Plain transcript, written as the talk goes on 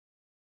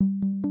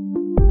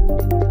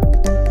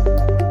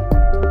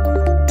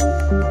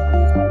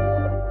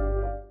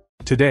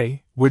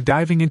Today, we're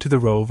diving into the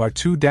ROVE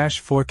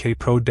R2-4K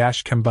Pro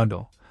Dashcam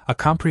Bundle, a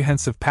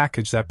comprehensive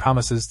package that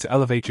promises to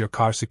elevate your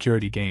car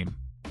security game.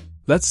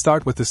 Let's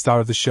start with the star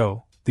of the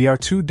show, the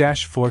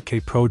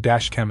R2-4K Pro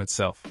Dashcam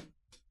itself.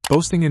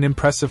 Boasting an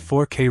impressive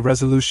 4K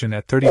resolution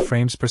at 30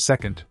 frames per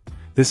second,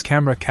 this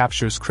camera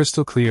captures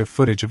crystal clear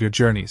footage of your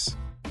journeys.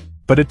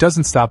 But it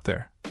doesn't stop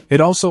there.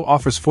 It also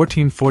offers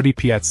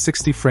 1440p at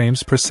 60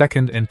 frames per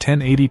second and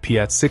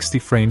 1080p at 60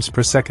 frames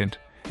per second,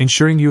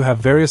 ensuring you have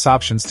various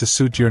options to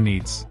suit your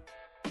needs.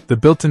 The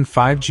built-in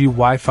 5G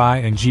Wi-Fi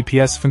and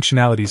GPS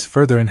functionalities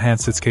further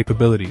enhance its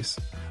capabilities,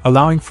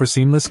 allowing for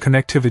seamless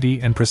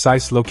connectivity and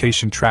precise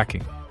location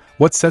tracking.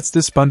 What sets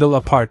this bundle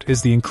apart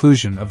is the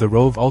inclusion of the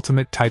ROVE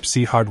Ultimate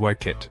Type-C hardware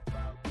kit.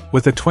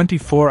 With a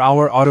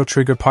 24-hour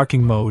auto-trigger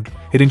parking mode,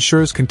 it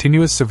ensures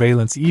continuous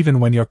surveillance even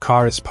when your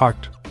car is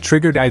parked,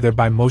 triggered either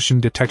by motion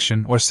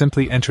detection or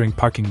simply entering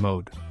parking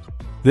mode.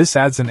 This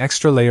adds an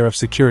extra layer of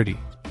security,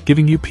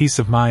 giving you peace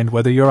of mind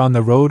whether you're on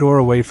the road or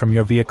away from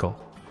your vehicle.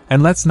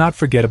 And let's not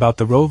forget about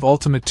the ROVE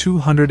Ultimate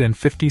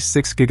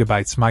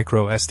 256GB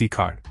micro SD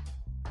card.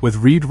 With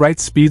read-write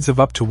speeds of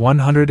up to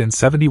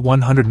 170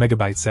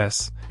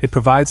 MB/s, it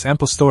provides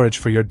ample storage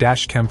for your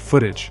dashcam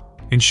footage,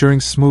 ensuring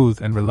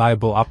smooth and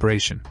reliable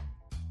operation.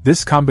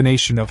 This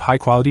combination of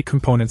high-quality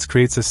components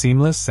creates a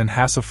seamless and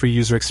hassle-free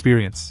user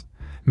experience,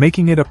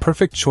 making it a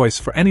perfect choice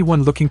for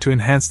anyone looking to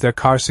enhance their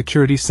car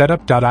security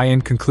setup.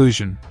 In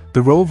conclusion,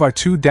 the ROVE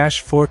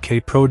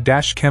R2-4K Pro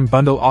Dashcam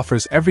Bundle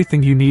offers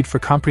everything you need for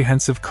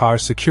comprehensive car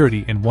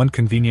security in one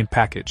convenient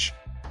package.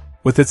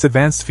 With its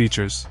advanced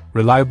features,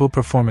 reliable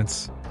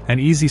performance, and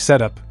easy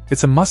setup,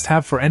 it's a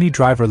must-have for any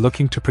driver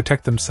looking to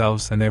protect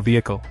themselves and their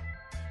vehicle.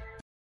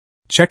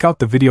 Check out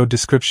the video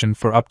description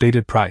for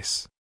updated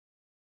price.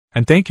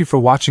 And thank you for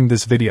watching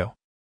this video.